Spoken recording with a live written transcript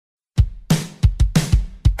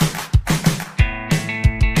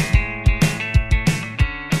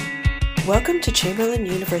Welcome to Chamberlain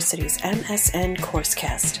University's MSN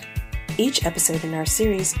Coursecast. Each episode in our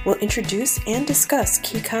series will introduce and discuss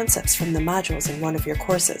key concepts from the modules in one of your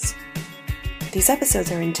courses. These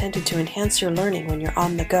episodes are intended to enhance your learning when you're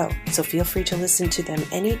on the go, so feel free to listen to them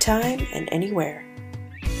anytime and anywhere.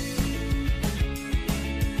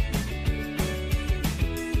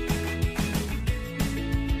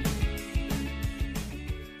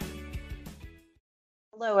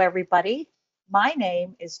 Hello, everybody. My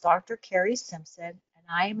name is Dr. Carrie Simpson, and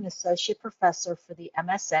I am an associate professor for the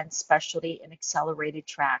MSN Specialty and Accelerated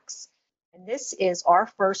Tracks. And this is our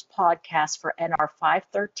first podcast for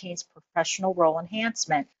NR514's professional role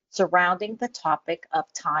enhancement surrounding the topic of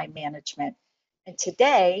time management. And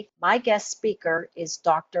today, my guest speaker is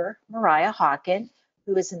Dr. Mariah Hockin,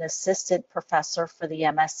 who is an assistant professor for the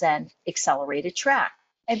MSN Accelerated Track.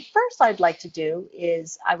 And first I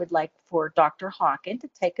would like for Dr. Hockin to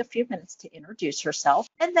take a few minutes to introduce herself,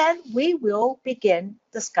 and then we will begin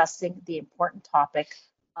discussing the important topic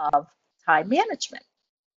of time management.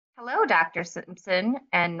 Hello, Dr. Simpson,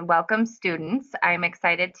 and welcome students. I'm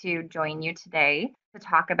excited to join you today to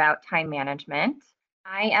talk about time management.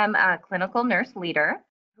 I am a clinical nurse leader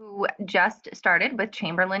who just started with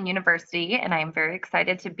Chamberlain University, and I'm very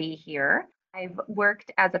excited to be here. I've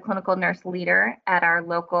worked as a clinical nurse leader at our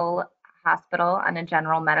local hospital on a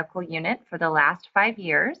general medical unit for the last 5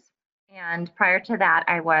 years. And prior to that,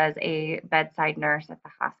 I was a bedside nurse at the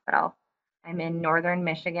hospital. I'm in northern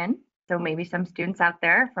Michigan, so maybe some students out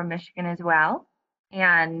there from Michigan as well.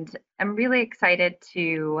 And I'm really excited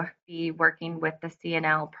to be working with the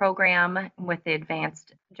CNL program with the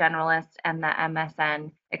Advanced Generalist and the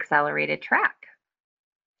MSN Accelerated Track.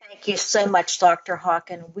 Thank you so much, Dr.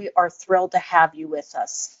 Hockin. We are thrilled to have you with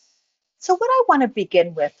us. So what I want to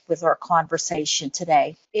begin with our conversation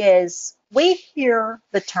today is we hear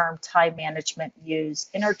the term time management used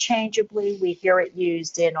interchangeably. We hear it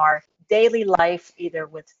used in our daily life, either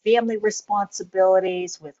with family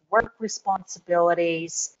responsibilities, with work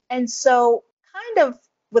responsibilities. And so kind of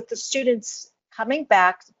with the students coming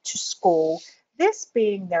back to school, this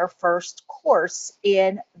being their first course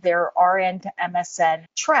in their RN to MSN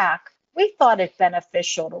track, we thought it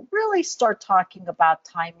beneficial to really start talking about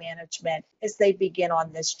time management as they begin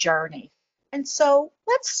on this journey. And so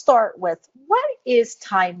let's start with, what is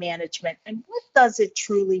time management and what does it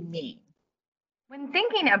truly mean? When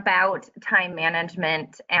thinking about time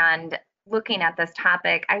management and looking at this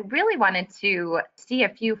topic, I really wanted to see a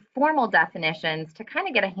few formal definitions to kind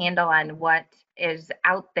of get a handle on what is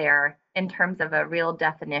out there in terms of a real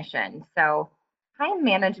definition. So time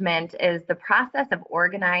management is the process of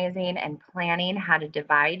organizing and planning how to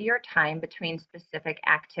divide your time between specific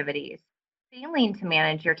activities. Failing to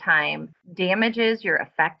manage your time damages your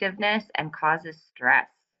effectiveness and causes stress.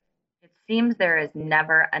 It seems there is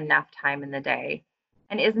never enough time in the day.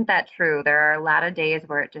 And isn't that true? There are a lot of days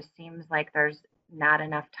where it just seems like there's not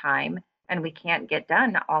enough time and we can't get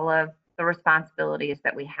done all of the responsibilities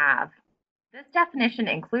that we have. This definition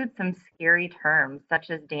includes some scary terms such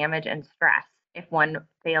as damage and stress if one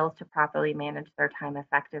fails to properly manage their time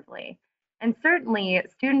effectively. And certainly,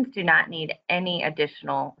 students do not need any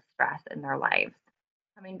additional stress in their lives.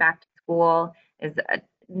 Coming back to school is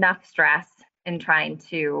enough stress in trying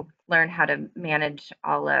to learn how to manage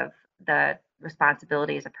all of the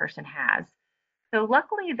responsibilities a person has. So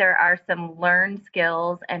luckily, there are some learned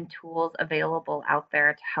skills and tools available out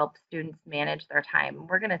there to help students manage their time.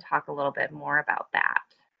 We're going to talk a little bit more about that.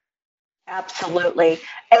 Absolutely.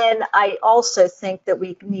 And I also think that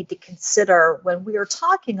we need to consider when we are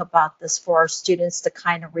talking about this for our students to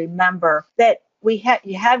kind of remember that you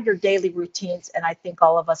have your daily routines, and I think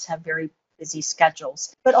all of us have very busy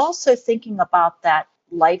schedules, but also thinking about that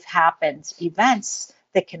life happens, events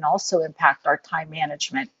that can also impact our time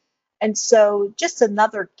management. And so just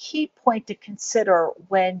another key point to consider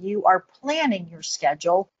when you are planning your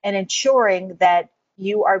schedule and ensuring that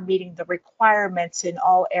you are meeting the requirements in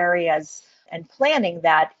all areas and planning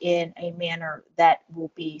that in a manner that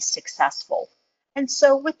will be successful. And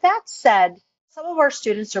so with that said, some of our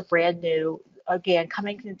students are brand new, again,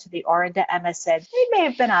 coming into the RN to MSN. They may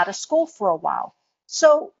have been out of school for a while.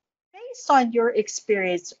 So based on your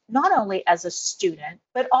experience, not only as a student,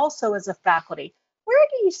 but also as a faculty, where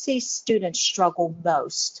do you see students struggle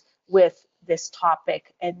most with this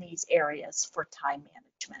topic and these areas for time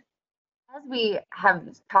management? As we have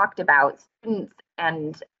talked about, students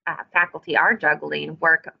and faculty are juggling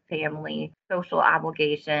work, family, social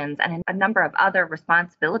obligations, and a number of other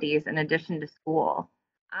responsibilities in addition to school.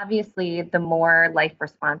 Obviously, the more life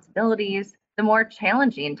responsibilities, the more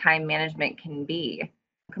challenging time management can be.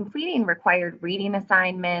 Completing required reading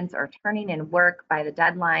assignments or turning in work by the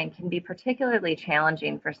deadline can be particularly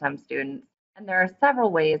challenging for some students. And there are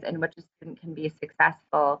several ways in which a student can be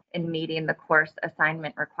successful in meeting the course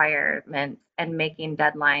assignment requirements and making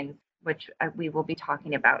deadlines, which we will be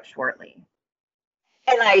talking about shortly.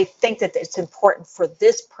 And I think that it's important for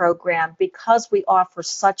this program because we offer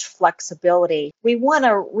such flexibility. We want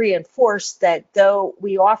to reinforce that though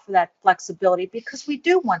we offer that flexibility because we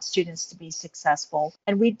do want students to be successful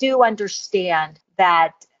and we do understand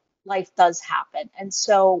that life does happen. And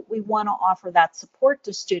so we want to offer that support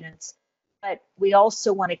to students, but we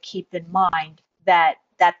also want to keep in mind that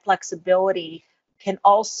that flexibility can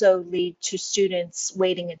also lead to students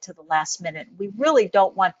waiting until the last minute. We really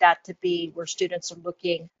don't want that to be where students are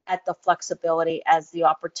looking at the flexibility as the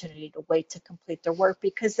opportunity to wait to complete their work,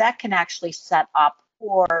 because that can actually set up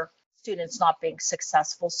for students not being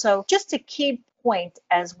successful. So just a key point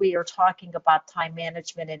as we are talking about time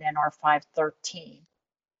management in NR513.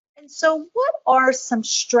 And so what are some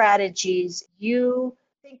strategies you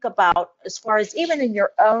think about as far as even in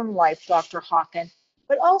your own life, Dr. Hockin,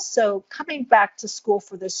 but also coming back to school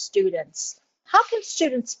for the students? How can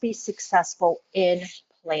students be successful in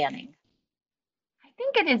planning? I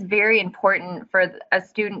think it is very important for a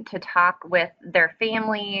student to talk with their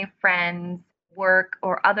family, friends, work,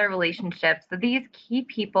 or other relationships. So these key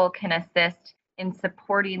people can assist in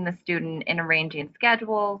supporting the student in arranging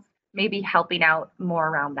schedules, maybe helping out more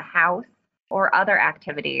around the house or other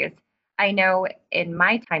activities. I know in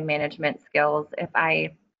my time management skills, if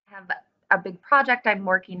I have a big project I'm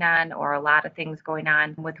working on or a lot of things going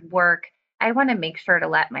on with work, I want to make sure to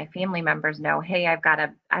let my family members know, hey, I've got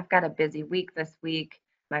a busy week this week.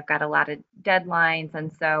 I've got a lot of deadlines,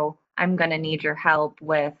 and so I'm going to need your help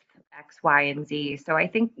with X, Y, and Z. So I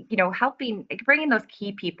think, helping bringing those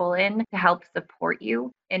key people in to help support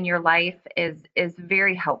you in your life is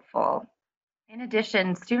very helpful. In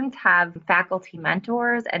addition, students have faculty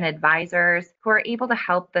mentors and advisors who are able to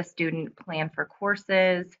help the student plan for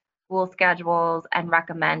courses, school schedules, and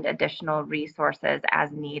recommend additional resources as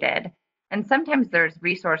needed. And sometimes there's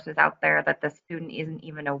resources out there that the student isn't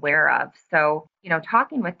even aware of. So,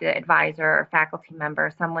 talking with the advisor or faculty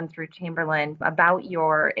member, someone through Chamberlain, about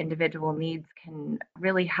your individual needs can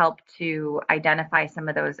really help to identify some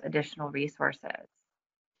of those additional resources.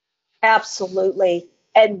 Absolutely.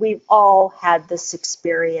 And we've all had this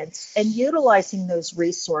experience, and utilizing those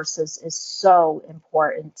resources is so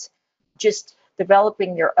important. Just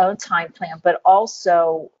developing your own time plan, but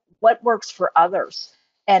also what works for others.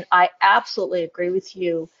 And I absolutely agree with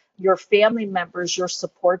you. Your family members, your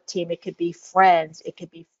support team, it could be friends, it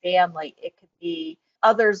could be family, it could be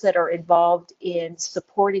others that are involved in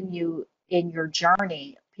supporting you in your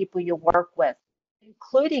journey, people you work with,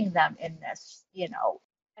 including them in this,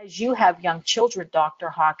 as you have young children, Dr.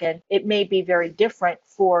 Hockin, it may be very different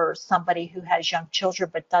for somebody who has young children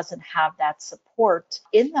but doesn't have that support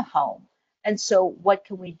in the home. And so, what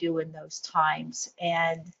can we do in those times?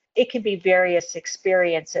 And it can be various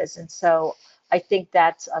experiences. And so, I think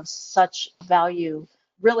that's of such value,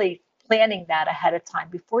 really planning that ahead of time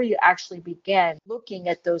before you actually begin looking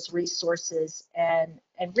at those resources and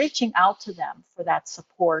reaching out to them for that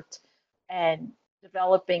support and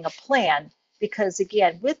developing a plan, because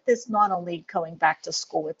again, with this not only going back to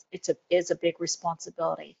school, is a big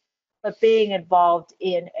responsibility, but being involved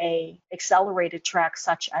in a accelerated track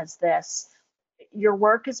such as this, your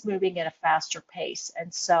work is moving at a faster pace,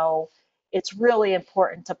 and so it's really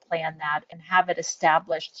important to plan that and have it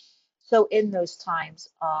established. So in those times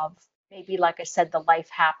of maybe, like I said, the life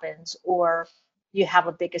happens or you have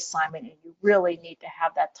a big assignment and you really need to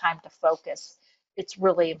have that time to focus, it's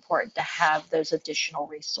really important to have those additional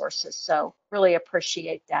resources. So really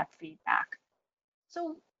appreciate that feedback.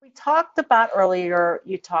 So we talked about earlier,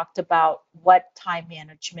 you talked about what time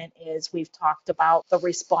management is. We've talked about the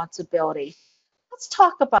responsibility. Let's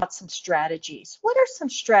talk about some strategies. What are some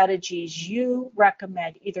strategies you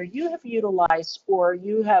recommend, either you have utilized or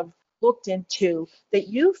you have looked into, that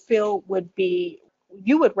you feel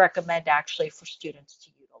you would recommend actually for students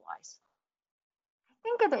to utilize? I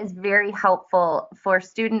think it is very helpful for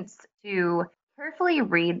students to carefully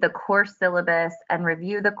read the course syllabus and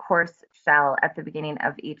review the course shell at the beginning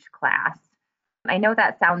of each class. I know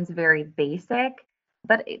that sounds very basic,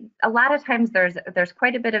 but a lot of times there's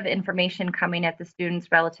quite a bit of information coming at the students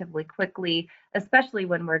relatively quickly, especially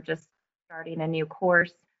when we're just starting a new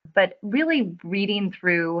course. But really reading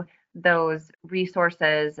through those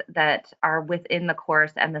resources that are within the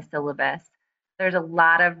course and the syllabus, there's a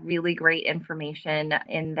lot of really great information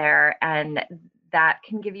in there, and that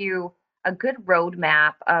can give you a good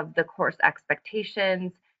roadmap of the course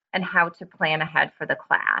expectations and how to plan ahead for the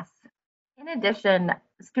class. In addition,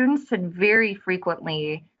 students should very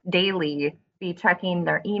frequently, daily, be checking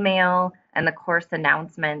their email and the course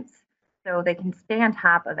announcements so they can stay on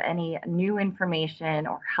top of any new information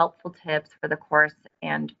or helpful tips for the course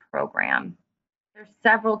and program. There's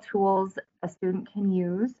several tools a student can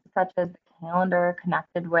use, such as the calendar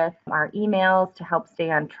connected with our emails to help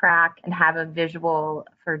stay on track and have a visual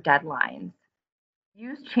for deadlines.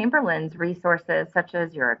 Use Chamberlain's resources such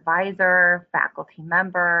as your advisor, faculty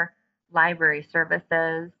member, library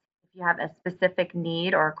services. If you have a specific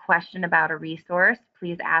need or a question about a resource,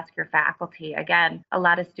 please ask your faculty. Again, a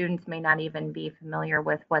lot of students may not even be familiar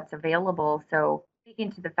with what's available, so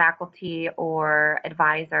speaking to the faculty or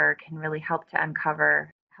advisor can really help to uncover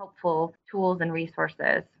helpful tools and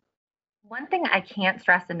resources. One thing I can't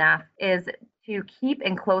stress enough is to keep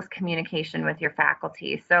in close communication with your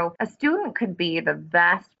faculty. So a student could be the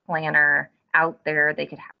best planner out there. They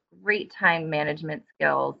could have great time management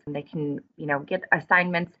skills and they can, get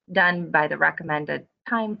assignments done by the recommended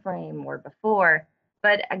time frame or before.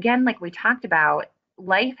 But again, like we talked about,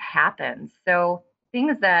 life happens. So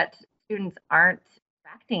things that students aren't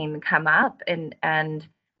expecting come up and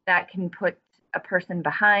that can put a person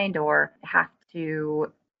behind or have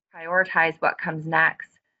to prioritize what comes next.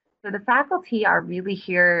 So the faculty are really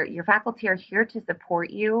here, your faculty are here to support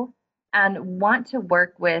you and want to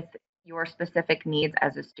work with your specific needs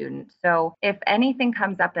as a student. So if anything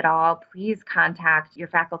comes up at all, please contact your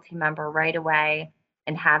faculty member right away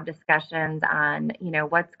and have discussions on,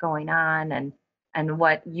 what's going on and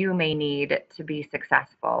what you may need to be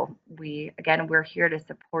successful. We're here to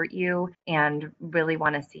support you and really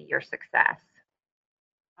want to see your success.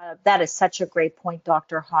 That is such a great point,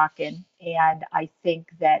 Dr. Hockin. And I think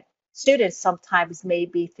that students sometimes may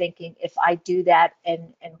be thinking if I do that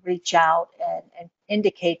and reach out and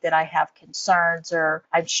indicate that I have concerns or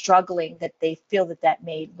I'm struggling, that they feel that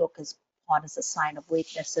may look upon as a sign of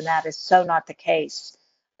weakness. And that is so not the case.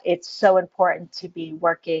 It's so important to be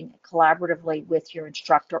working collaboratively with your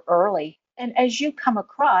instructor early. And as you come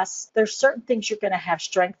across, there's certain things you're going to have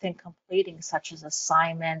strength in completing, such as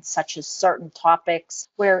assignments, such as certain topics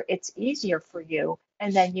where it's easier for you.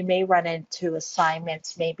 And then you may run into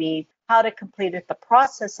assignments, maybe how to complete it, the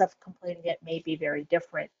process of completing it may be very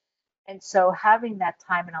different. And so having that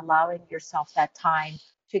time and allowing yourself that time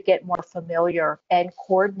to get more familiar and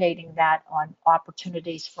coordinating that on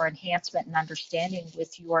opportunities for enhancement and understanding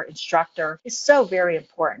with your instructor is so very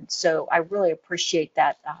important. So I really appreciate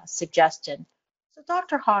that suggestion. So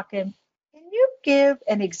Dr. Hockin, can you give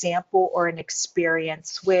an example or an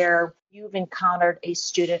experience where you've encountered a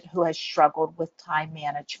student who has struggled with time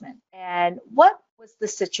management? And what was the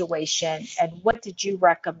situation and what did you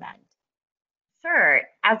recommend? Sure.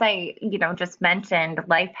 As I, just mentioned,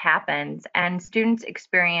 life happens and students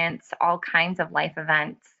experience all kinds of life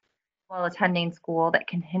events while attending school that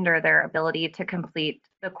can hinder their ability to complete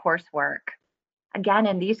the coursework. Again,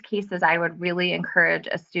 in these cases, I would really encourage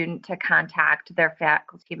a student to contact their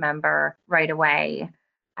faculty member right away.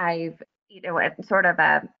 It's sort of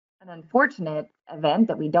an unfortunate event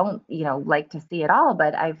that we don't, like to see at all,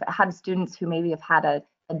 but I've had students who maybe have had a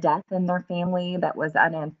death in their family that was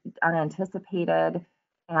unanticipated.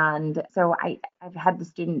 And so I've had the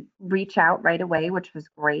student reach out right away, which was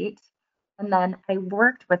great. And then I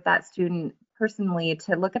worked with that student personally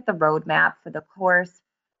to look at the roadmap for the course,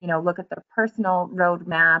 look at their personal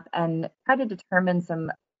roadmap and try to determine some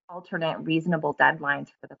alternate reasonable deadlines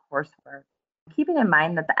for the coursework. Keeping in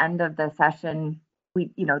mind that the end of the session, the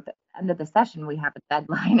end of the session, we have a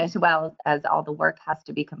deadline as well as all the work has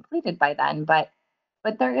to be completed by then.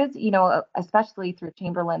 But there is, especially through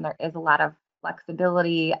Chamberlain, there is a lot of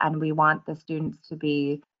flexibility and we want the students to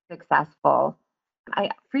be successful. I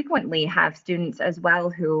frequently have students as well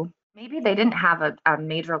who maybe they didn't have a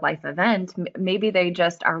major life event. Maybe they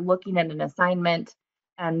just are looking at an assignment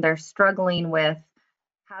and they're struggling with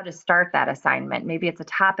how to start that assignment. Maybe it's a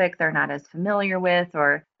topic they're not as familiar with,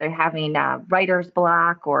 or they're having a writer's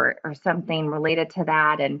block or something related to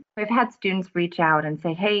that. And I've had students reach out and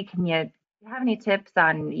say, hey, can you have any tips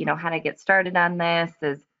on, how to get started on this?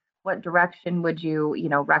 What direction would you,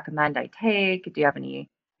 recommend I take? Do you have any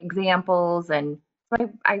examples? And so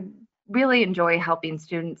I really enjoy helping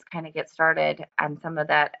students kind of get started on some of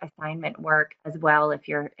that assignment work as well if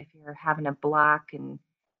you're having a block and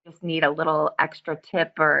just need a little extra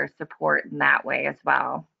tip or support in that way as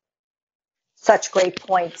well. Such great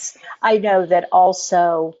points. I know that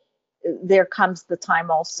also there comes the time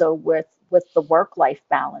also with the work-life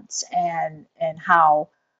balance and how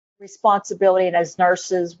responsibility, and as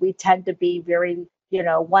nurses we tend to be very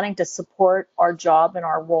wanting to support our job and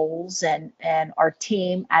our roles and our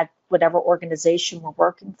team at whatever organization we're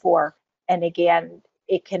working for. And again,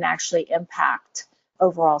 it can actually impact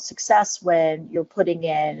overall success when you're putting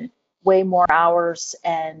in way more hours,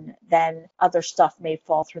 and then other stuff may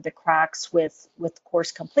fall through the cracks with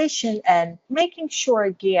course completion. And making sure,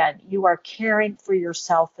 again, you are caring for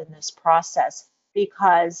yourself in this process,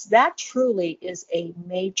 because that truly is a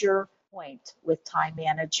major point with time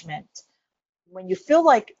management. When you feel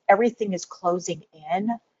like everything is closing in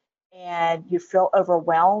and you feel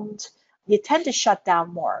overwhelmed, you tend to shut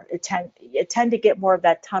down more. You tend to get more of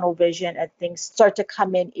that tunnel vision, and things start to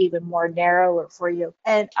come in even more narrower for you.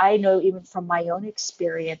 And I know even from my own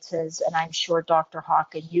experiences, and I'm sure Dr.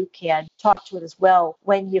 Hockin, you can talk to it as well,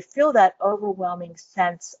 when you feel that overwhelming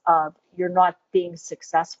sense of you're not being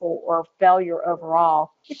successful or failure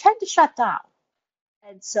overall, you tend to shut down.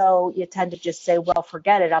 And so you tend to just say, well,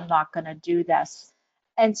 forget it, I'm not going to do this.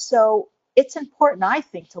 And so it's important, I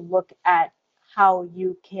think, to look at how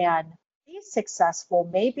you can be successful.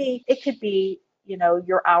 Maybe it could be,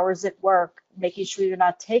 your hours at work, making sure you're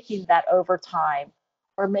not taking that overtime,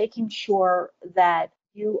 or making sure that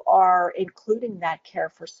you are including that care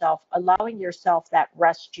for self, allowing yourself that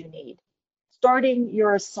rest you need. Starting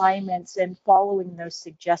your assignments and following those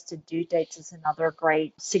suggested due dates is another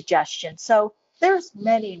great suggestion. So there's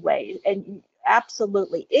many ways, and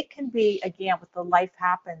absolutely, it can be, again, with the life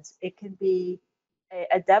happens, it can be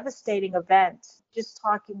a devastating event. Just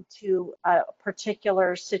talking to a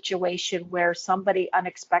particular situation where somebody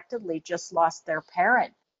unexpectedly just lost their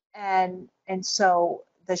parent, and so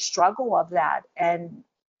the struggle of that and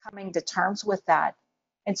coming to terms with that.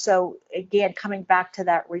 And so, again, coming back to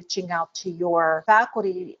that, reaching out to your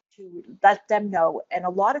faculty to let them know. And a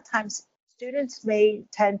lot of times, students may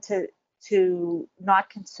tend to not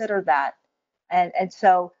consider that. And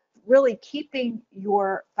so, really keeping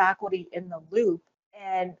your faculty in the loop.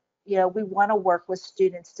 And, we want to work with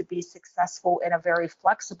students to be successful in a very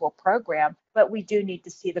flexible program, but we do need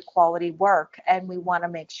to see the quality work. And we want to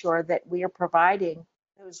make sure that we are providing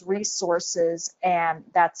those resources and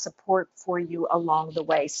that support for you along the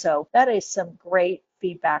way. So that is some great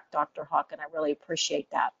feedback, Dr. Hockin. I really appreciate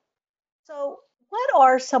that. So what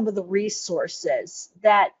are some of the resources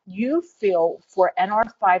that you feel for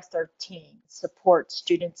NR513 support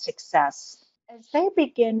student success as they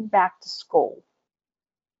begin back to school?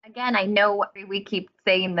 Again, I know we keep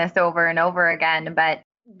saying this over and over again, but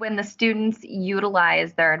when the students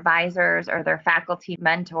utilize their advisors or their faculty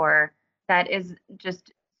mentor, that is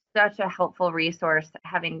just such a helpful resource,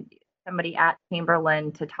 having somebody at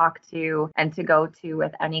Chamberlain to talk to and to go to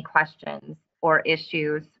with any questions or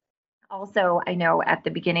issues. Also, I know at the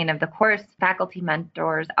beginning of the course, faculty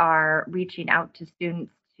mentors are reaching out to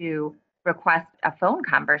students to request a phone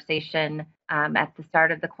conversation at the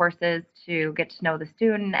start of the courses to get to know the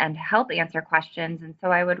student and help answer questions. And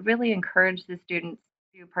so I would really encourage the students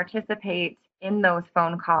to participate in those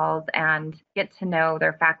phone calls and get to know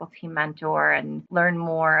their faculty mentor and learn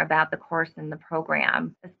more about the course and the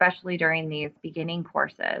program, especially during these beginning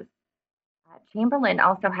courses. Chamberlain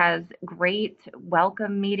also has great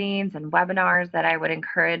welcome meetings and webinars that I would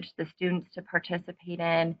encourage the students to participate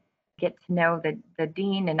in, get to know the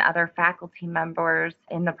dean and other faculty members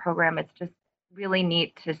in the program. It's just really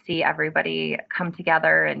neat to see everybody come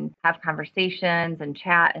together and have conversations and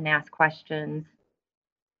chat and ask questions.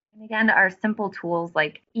 And again, our simple tools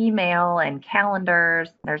like email and calendars,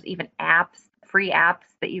 there's even apps, free apps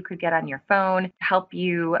that you could get on your phone to help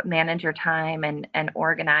you manage your time and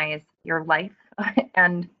organize your life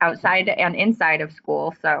and outside and inside of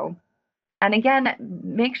school. So, and again,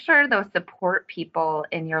 make sure those support people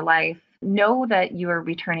in your life know that you are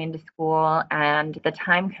returning to school and the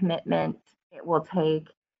time commitment it will take,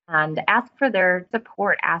 and ask for their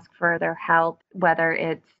support, ask for their help, whether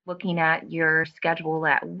it's looking at your schedule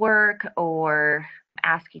at work or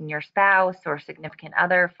asking your spouse or significant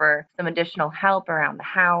other for some additional help around the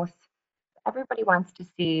house. Everybody wants to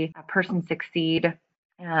see a person succeed.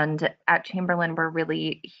 And at Chamberlain, we're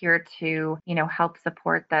really here to, help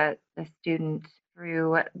support the student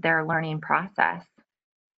through their learning process.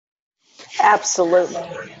 Absolutely.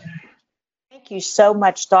 Thank you so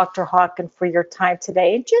much, Dr. Hockin, for your time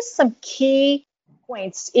today. And just some key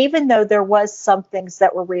points, even though there was some things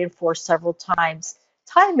that were reinforced several times,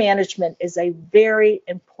 time management is a very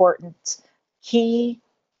important key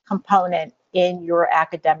component in your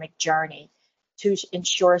academic journey to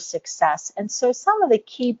ensure success. And so some of the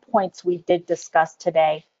key points we did discuss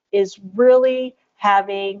today is really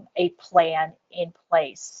having a plan in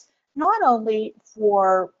place, not only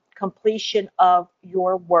for completion of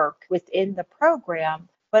your work within the program,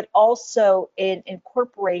 but also in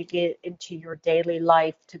incorporating it into your daily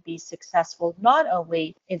life to be successful, not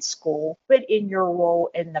only in school, but in your role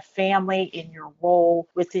in the family, in your role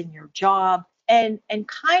within your job, and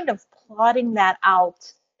kind of plotting that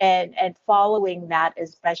out and following that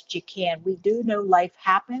as best you can. We do know life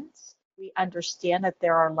happens. We understand that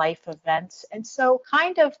there are life events. And so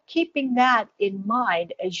kind of keeping that in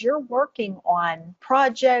mind as you're working on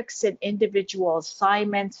projects and individual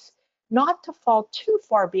assignments, not to fall too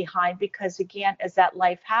far behind, because again, as that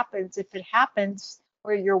life happens, if it happens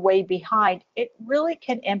where you're way behind, it really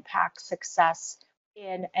can impact success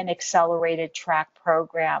in an accelerated track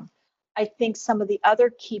program. I think some of the other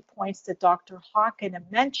key points that Dr. Hockin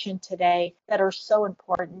mentioned today that are so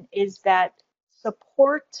important is that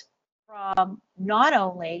support from not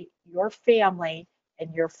only your family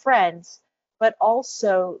and your friends, but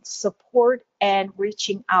also support and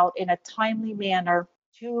reaching out in a timely manner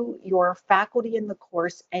to your faculty in the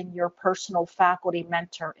course and your personal faculty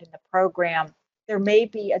mentor in the program. There may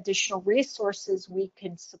be additional resources we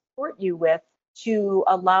can support you with to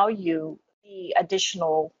allow you the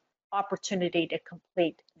additional opportunity to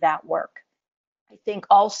complete that work. I think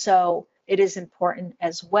also it is important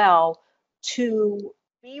as well to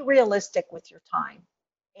be realistic with your time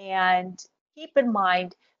and keep in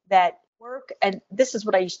mind that work, and this is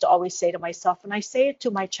what I used to always say to myself, and I say it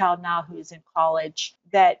to my child now who's in college,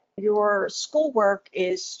 that your schoolwork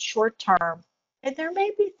is short term and there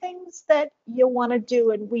may be things that you want to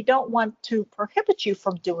do, and we don't want to prohibit you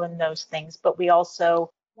from doing those things, but we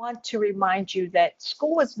also want to remind you that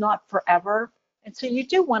school is not forever. And so you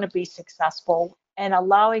do want to be successful and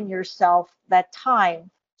allowing yourself that time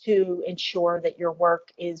to ensure that your work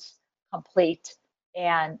is complete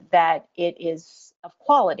and that it is of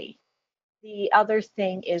quality. The other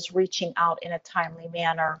thing is reaching out in a timely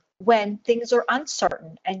manner when things are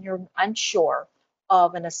uncertain and you're unsure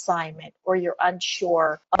of an assignment or you're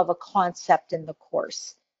unsure of a concept in the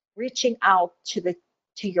course. Reaching out to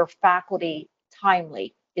your faculty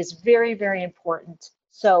timely is very, very important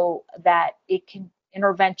so that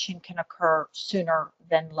intervention can occur sooner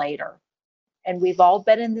than later. And we've all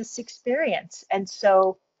been in this experience. And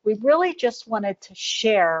so we really just wanted to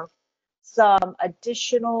share some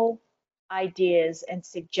additional ideas and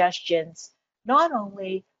suggestions, not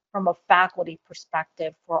only from a faculty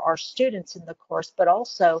perspective for our students in the course, but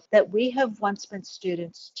also that we have once been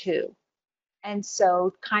students too. And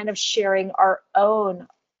so kind of sharing our own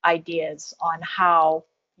ideas on how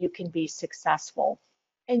you can be successful.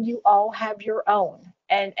 And you all have your own.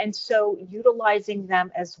 And so utilizing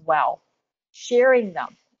them as well, sharing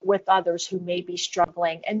them with others who may be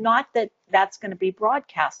struggling. And not that that's going to be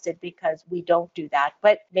broadcasted, because we don't do that,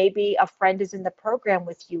 but maybe a friend is in the program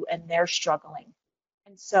with you and they're struggling.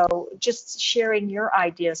 And so just sharing your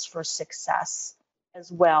ideas for success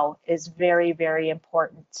as well is very, very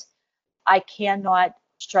important. I cannot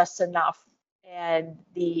stress enough and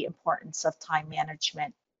the importance of time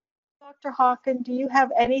management. Dr. Hockin, do you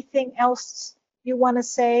have anything else you want to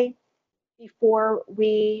say before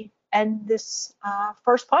we end this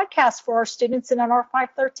first podcast for our students in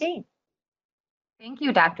NR513? Thank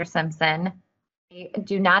you, Dr. Simpson. I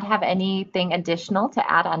do not have anything additional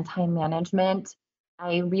to add on time management.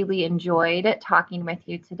 I really enjoyed talking with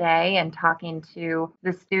you today and talking to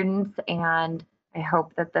the students, and I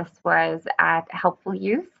hope that this was at helpful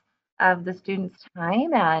use of the students'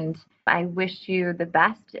 time, and I wish you the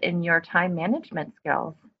best in your time management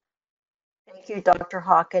skills. Thank you, Dr.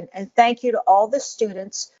 Hockin, and thank you to all the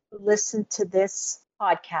students who listened to this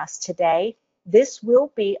podcast today. This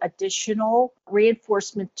will be additional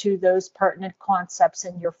reinforcement to those pertinent concepts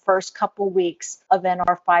in your first couple weeks of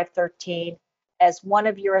NR 513, as one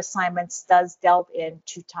of your assignments does delve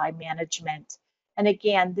into time management. And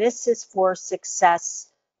again, this is for success.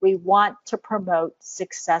 We want to promote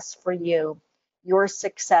success for you. Your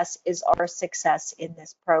success is our success in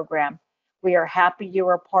this program. We are happy you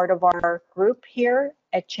are part of our group here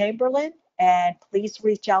at Chamberlain, and please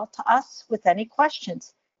reach out to us with any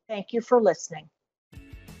questions. Thank you for listening.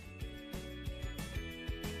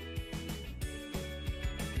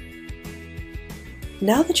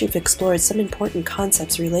 Now that you've explored some important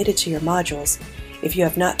concepts related to your modules, if you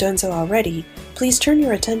have not done so already, please turn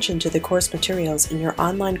your attention to the course materials in your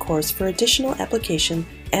online course for additional application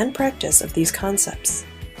and practice of these concepts.